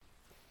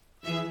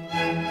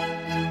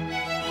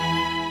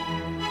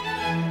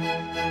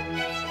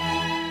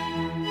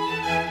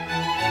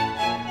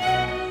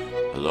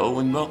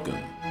and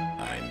welcome.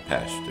 I'm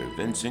Pastor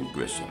Vincent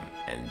Grissom,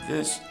 and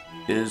this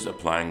is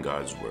Applying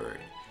God's Word,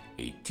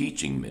 a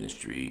teaching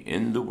ministry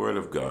in the Word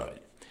of God.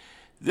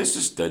 This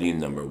is study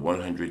number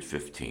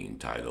 115,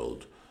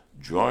 titled,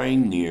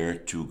 Drawing Near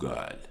to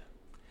God.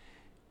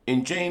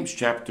 In James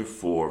chapter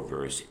 4,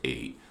 verse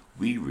 8,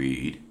 we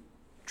read,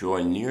 Draw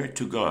near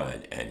to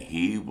God, and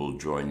He will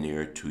draw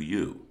near to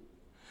you.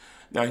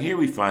 Now here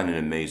we find an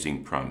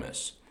amazing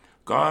promise.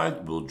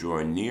 God will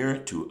draw near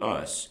to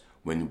us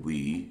when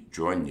we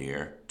draw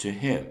near to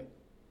Him.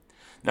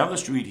 Now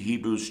let's read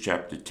Hebrews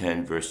chapter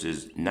 10,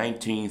 verses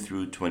 19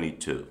 through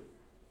 22.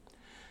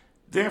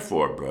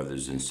 Therefore,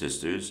 brothers and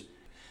sisters,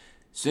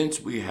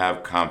 since we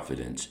have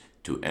confidence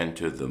to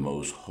enter the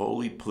most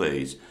holy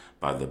place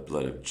by the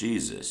blood of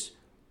Jesus,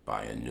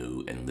 by a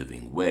new and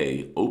living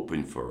way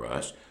opened for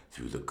us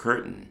through the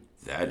curtain,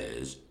 that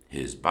is,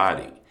 His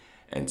body,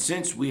 and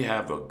since we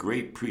have a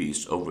great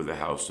priest over the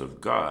house of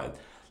God,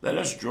 let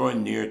us draw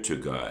near to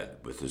God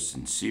with a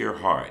sincere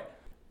heart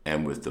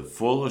and with the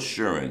full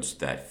assurance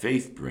that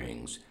faith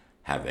brings,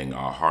 having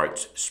our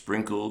hearts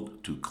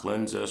sprinkled to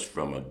cleanse us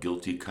from a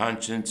guilty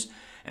conscience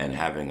and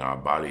having our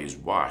bodies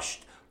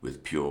washed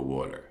with pure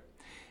water.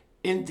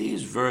 In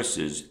these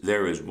verses,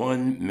 there is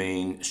one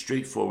main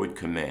straightforward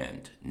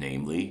command,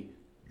 namely,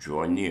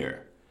 draw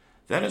near.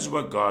 That is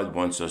what God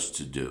wants us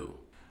to do.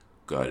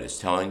 God is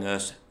telling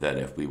us that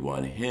if we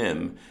want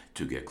Him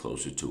to get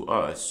closer to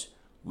us,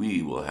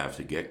 we will have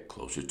to get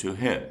closer to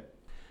Him.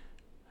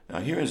 Now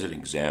here is an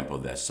example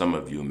that some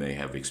of you may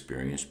have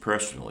experienced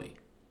personally.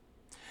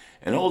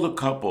 An older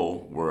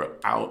couple were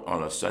out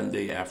on a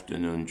Sunday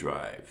afternoon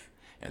drive,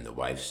 and the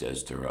wife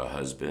says to her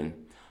husband,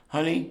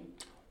 Honey,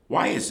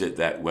 why is it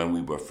that when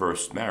we were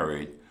first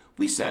married,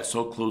 we sat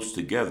so close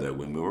together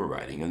when we were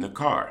riding in the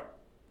car?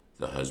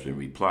 The husband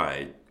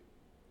replied,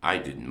 I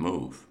didn't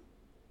move.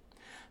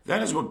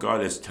 That is what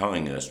God is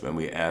telling us when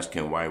we ask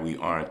Him why we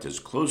aren't as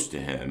close to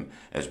Him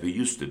as we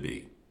used to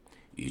be.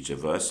 Each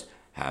of us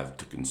have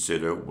to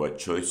consider what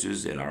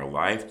choices in our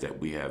life that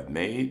we have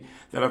made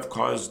that have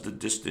caused the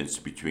distance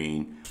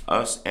between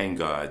us and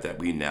God that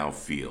we now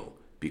feel,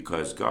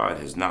 because God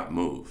has not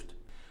moved.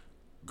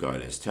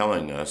 God is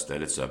telling us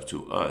that it's up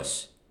to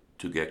us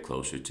to get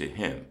closer to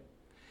Him.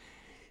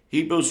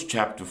 Hebrews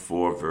chapter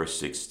 4, verse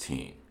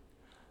 16.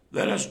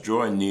 Let us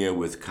draw near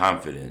with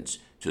confidence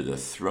to the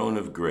throne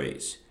of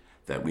grace,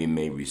 that we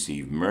may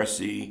receive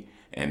mercy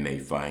and may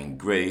find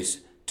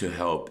grace to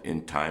help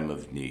in time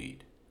of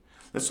need.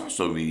 Let's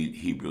also read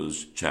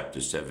Hebrews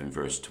chapter 7,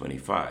 verse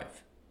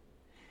 25.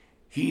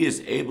 He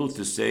is able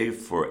to save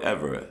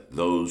forever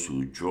those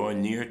who draw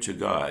near to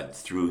God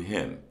through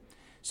Him,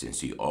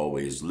 since He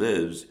always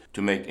lives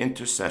to make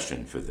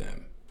intercession for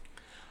them.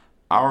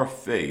 Our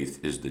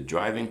faith is the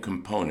driving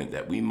component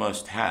that we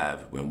must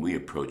have when we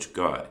approach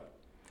God.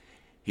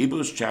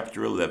 Hebrews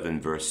chapter 11,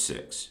 verse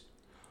 6.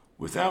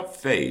 Without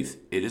faith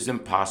it is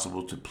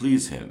impossible to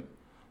please Him,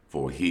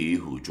 for he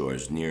who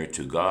draws near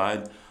to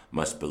God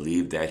must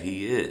believe that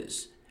He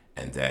is,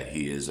 and that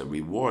He is a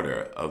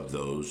rewarder of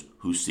those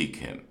who seek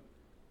Him.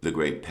 The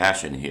great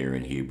passion here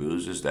in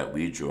Hebrews is that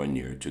we draw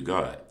near to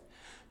God.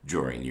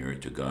 Drawing near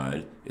to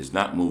God is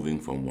not moving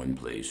from one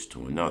place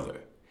to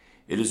another.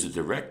 It is a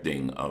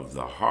directing of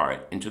the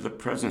heart into the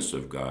presence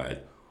of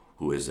God,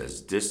 who is as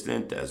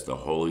distant as the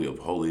Holy of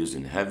Holies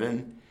in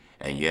heaven,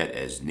 and yet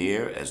as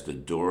near as the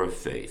door of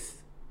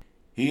faith.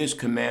 He is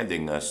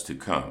commanding us to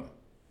come,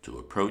 to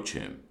approach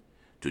Him,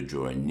 to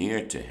draw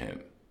near to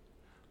Him.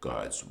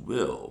 God's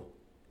will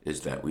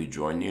is that we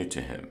draw near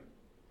to Him.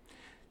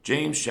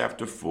 James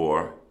chapter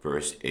 4,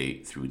 verse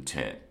 8 through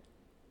 10.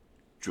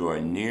 Draw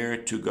near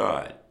to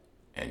God,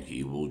 and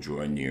He will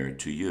draw near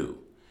to you.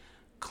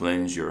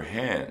 Cleanse your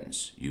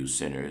hands, you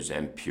sinners,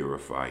 and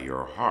purify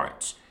your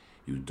hearts,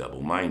 you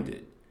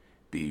double-minded.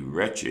 Be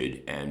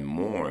wretched and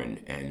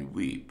mourn and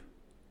weep.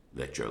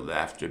 Let your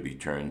laughter be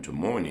turned to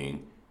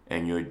mourning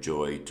and your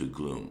joy to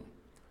gloom.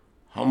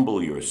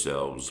 Humble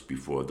yourselves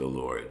before the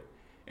Lord,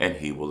 and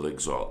He will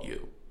exalt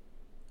you.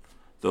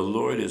 The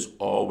Lord is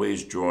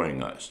always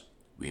drawing us.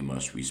 We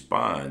must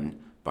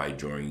respond by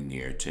drawing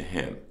near to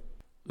Him.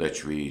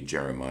 Let's read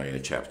Jeremiah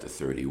chapter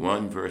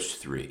 31, verse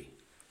 3.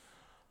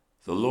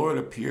 The Lord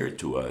appeared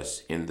to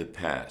us in the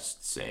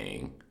past,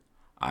 saying,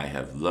 I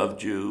have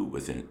loved you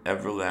with an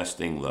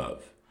everlasting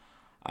love.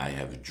 I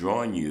have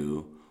drawn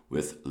you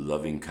with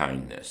loving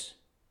kindness.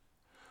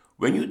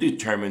 When you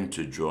determine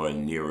to draw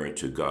nearer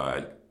to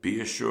God,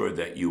 be assured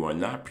that you are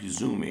not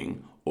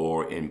presuming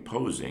or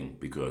imposing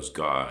because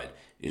God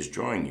is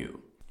drawing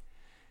you.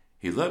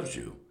 He loves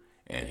you,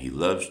 and He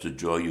loves to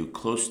draw you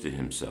close to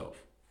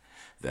Himself.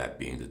 That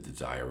being the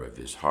desire of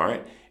His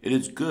heart, it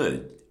is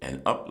good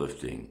and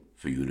uplifting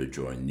for you to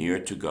draw near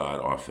to God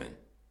often.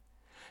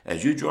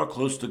 As you draw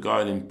close to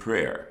God in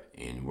prayer,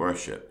 in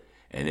worship,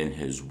 and in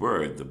His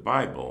Word, the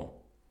Bible,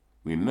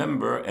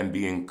 remember and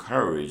be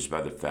encouraged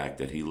by the fact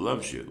that He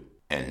loves you,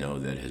 and know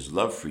that His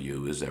love for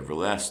you is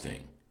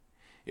everlasting.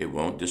 It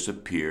won't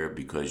disappear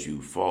because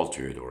you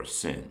faltered or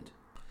sinned.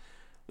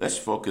 Let's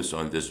focus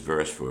on this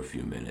verse for a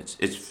few minutes.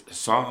 It's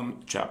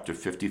Psalm chapter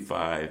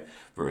 55,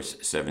 verse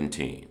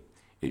 17.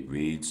 It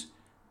reads,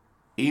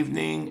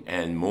 "Evening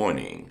and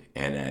morning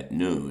and at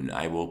noon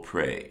I will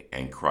pray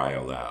and cry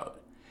aloud,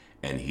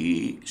 and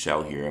he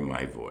shall hear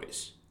my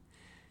voice."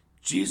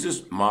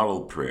 Jesus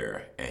modeled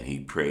prayer, and he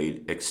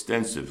prayed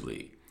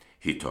extensively.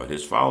 He taught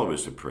his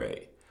followers to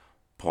pray.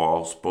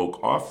 Paul spoke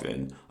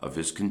often of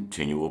his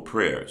continual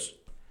prayers.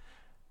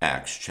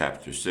 Acts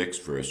chapter 6,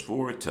 verse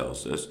 4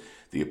 tells us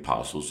the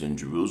apostles in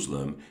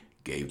Jerusalem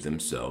gave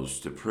themselves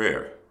to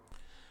prayer.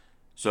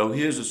 So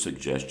here's a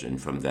suggestion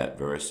from that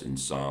verse in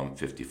Psalm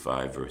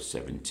 55, verse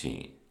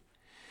 17.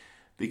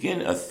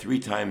 Begin a 3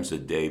 times a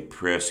day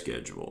prayer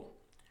schedule.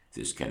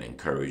 This can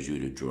encourage you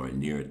to draw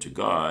near to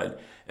God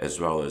as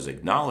well as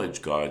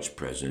acknowledge God's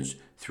presence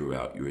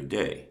throughout your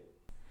day.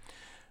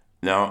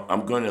 Now,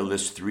 I'm going to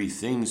list 3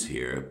 things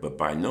here, but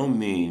by no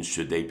means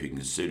should they be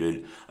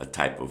considered a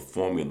type of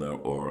formula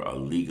or a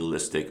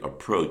legalistic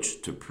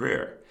approach to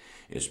prayer.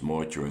 It's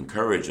more to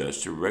encourage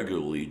us to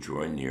regularly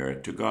draw near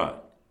to God.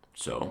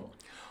 So,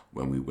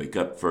 when we wake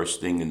up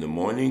first thing in the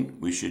morning,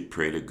 we should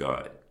pray to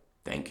God,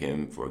 thank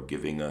Him for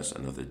giving us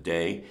another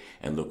day,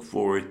 and look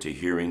forward to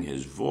hearing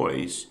His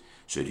voice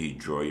should He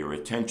draw your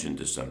attention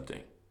to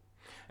something.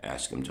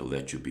 Ask Him to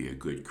let you be a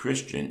good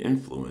Christian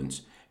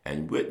influence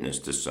and witness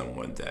to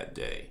someone that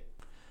day.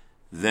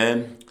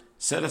 Then,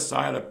 set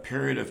aside a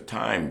period of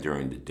time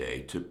during the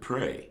day to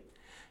pray.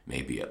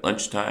 Maybe at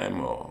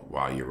lunchtime or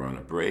while you're on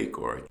a break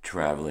or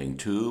traveling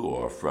to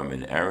or from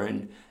an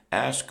errand.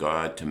 Ask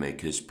God to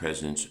make His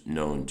presence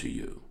known to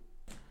you.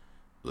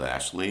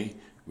 Lastly,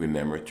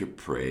 remember to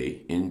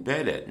pray in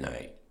bed at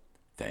night.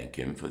 Thank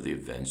Him for the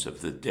events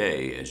of the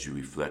day as you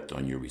reflect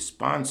on your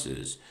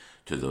responses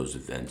to those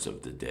events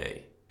of the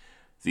day.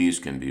 These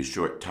can be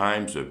short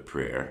times of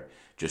prayer.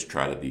 Just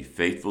try to be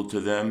faithful to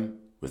them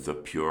with a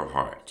pure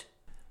heart.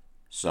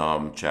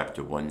 Psalm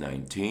chapter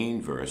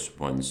 119, verse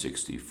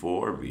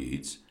 164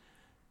 reads,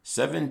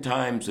 "7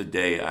 times a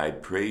day I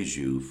praise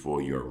you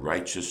for your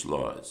righteous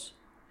laws."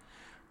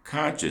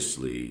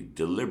 Consciously,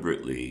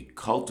 deliberately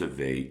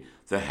cultivate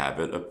the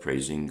habit of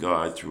praising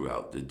God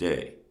throughout the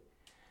day.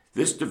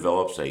 This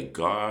develops a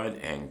God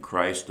and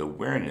Christ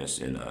awareness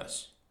in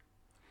us.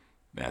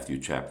 Matthew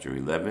chapter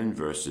 11,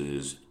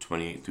 verses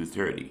 28 through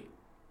 30.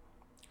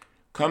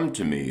 "Come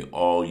to me,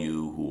 all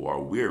you who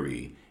are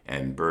weary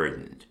and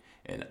burdened,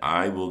 and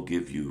I will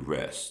give you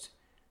rest.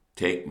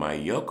 Take my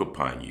yoke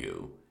upon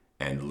you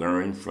and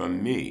learn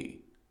from me,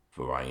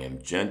 for I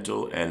am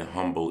gentle and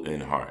humble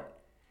in heart,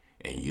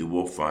 and you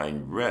will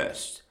find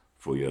rest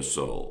for your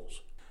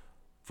souls.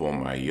 For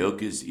my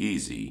yoke is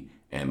easy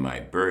and my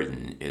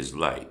burden is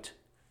light."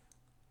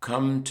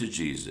 Come to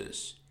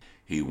Jesus.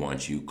 He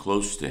wants you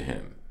close to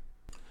Him.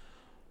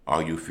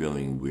 Are you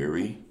feeling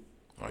weary?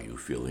 Are you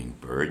feeling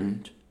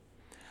burdened?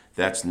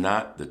 That's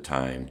not the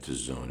time to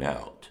zone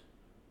out,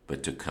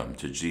 but to come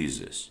to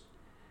Jesus.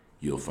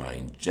 You'll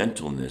find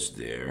gentleness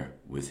there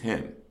with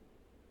Him,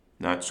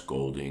 not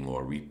scolding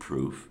or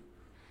reproof.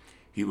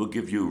 He will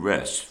give you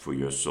rest for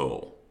your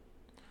soul.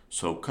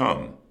 So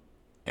come,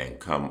 and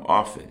come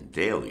often,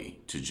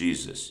 daily, to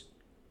Jesus.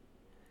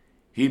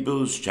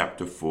 Hebrews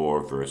chapter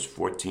 4, verse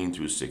 14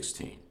 through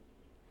 16.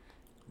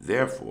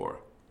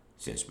 "Therefore,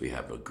 since we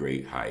have a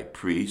great high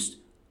priest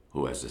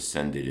who has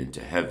ascended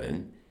into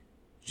heaven,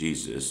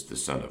 Jesus, the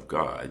Son of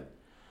God,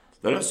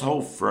 let us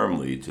hold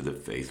firmly to the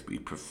faith we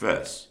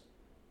profess.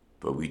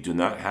 But we do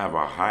not have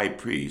a high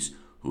priest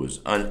who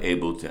is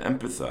unable to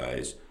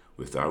empathize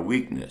with our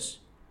weakness,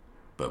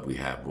 but we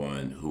have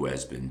one who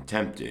has been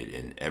tempted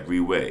in every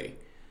way,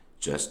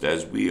 just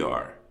as we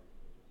are,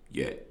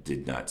 yet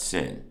did not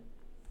sin.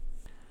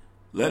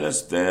 Let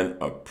us then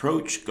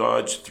approach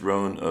God's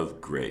throne of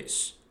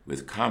grace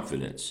with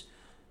confidence,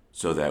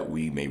 so that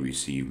we may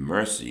receive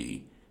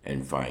mercy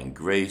and find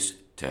grace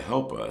to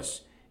help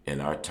us in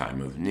our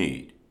time of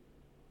need."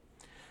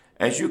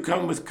 As you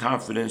come with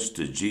confidence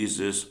to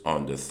Jesus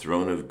on the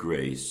throne of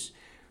grace,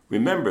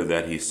 remember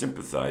that He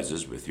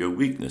sympathizes with your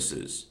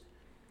weaknesses.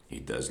 He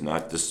does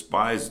not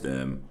despise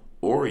them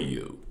or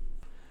you.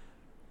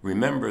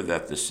 Remember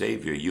that the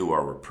Savior you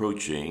are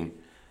approaching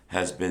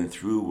has been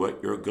through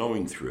what you're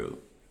going through.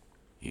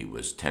 He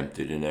was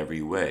tempted in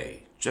every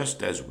way,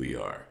 just as we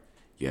are,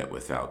 yet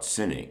without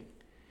sinning.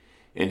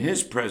 In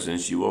His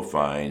presence you will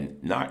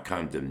find not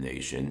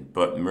condemnation,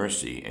 but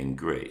mercy and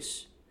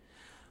grace.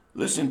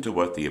 Listen to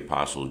what the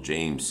Apostle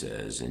James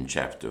says in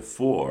chapter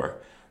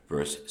 4,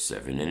 verse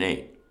 7 and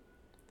 8.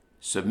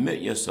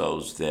 "Submit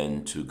yourselves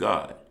then to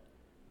God.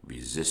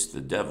 Resist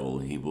the devil,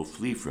 and he will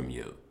flee from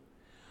you.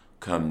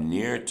 Come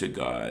near to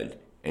God,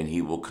 and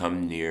He will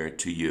come near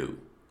to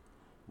you.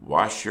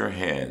 Wash your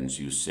hands,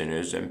 you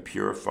sinners, and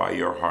purify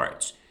your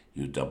hearts,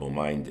 you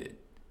double-minded."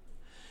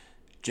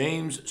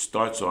 James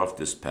starts off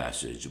this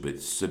passage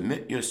with,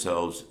 "Submit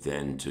yourselves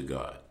then to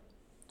God."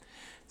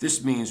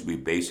 This means we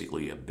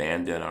basically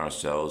abandon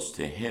ourselves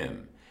to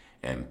Him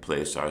and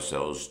place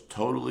ourselves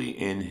totally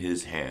in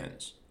His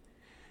hands.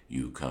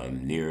 You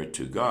come near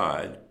to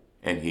God,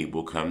 and He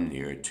will come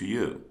near to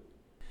you.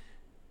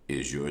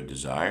 Is your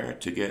desire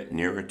to get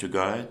nearer to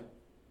God?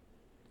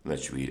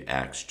 Let's read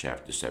Acts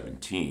chapter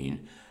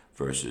 17,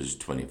 verses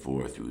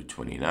 24 through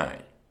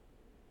 29.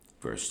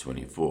 Verse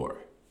 24.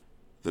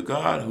 The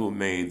God who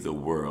made the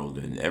world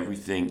and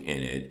everything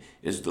in it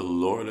is the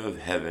Lord of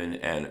heaven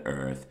and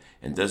earth,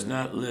 and does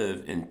not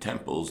live in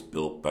temples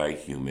built by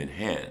human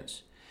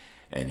hands.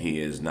 And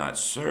he is not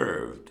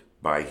served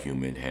by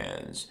human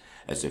hands,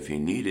 as if he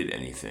needed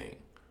anything.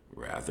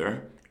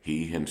 Rather,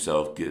 he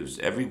himself gives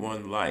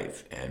everyone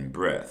life and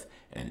breath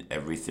and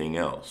everything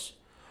else.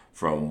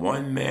 From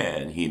one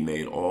man he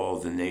made all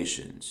the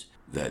nations,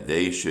 that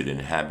they should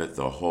inhabit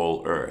the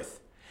whole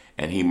earth.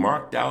 And he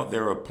marked out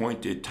their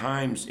appointed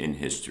times in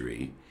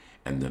history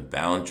and the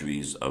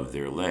boundaries of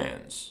their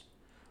lands.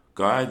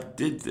 God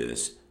did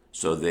this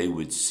so they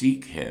would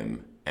seek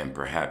him and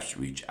perhaps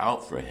reach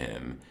out for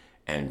him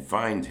and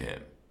find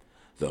him,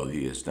 though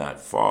he is not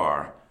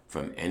far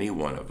from any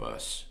one of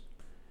us.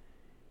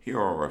 Here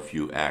are a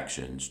few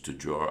actions to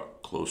draw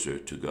closer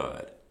to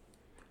God.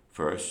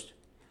 First,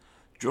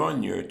 draw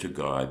near to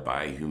God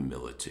by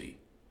humility.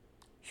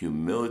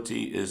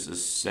 Humility is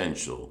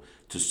essential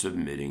to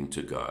submitting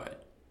to God.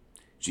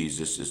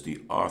 Jesus is the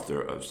author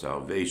of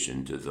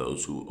salvation to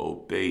those who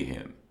obey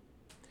him.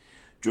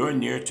 Draw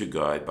near to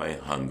God by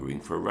hungering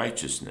for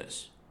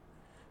righteousness.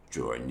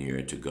 Draw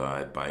near to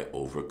God by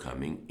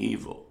overcoming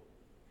evil.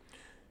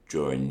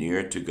 Draw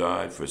near to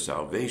God for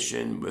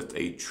salvation with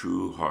a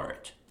true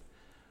heart.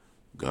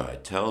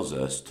 God tells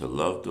us to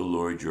love the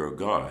Lord your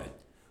God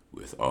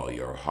with all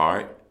your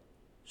heart,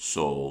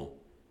 soul,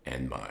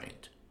 and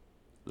mind.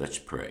 Let's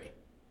pray.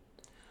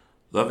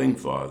 Loving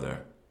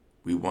Father,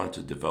 we want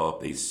to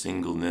develop a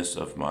singleness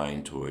of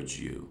mind towards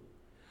you.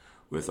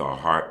 With our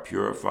heart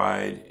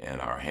purified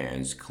and our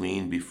hands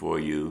clean before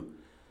you,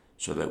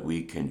 so that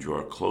we can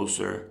draw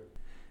closer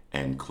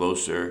and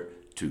closer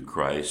to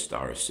Christ,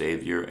 our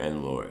Savior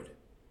and Lord.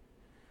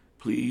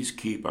 Please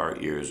keep our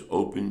ears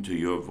open to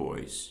your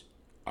voice,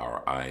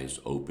 our eyes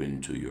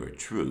open to your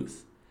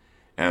truth,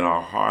 and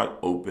our heart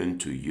open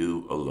to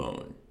you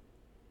alone.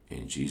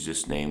 In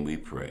Jesus' name we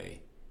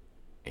pray.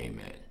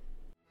 Amen.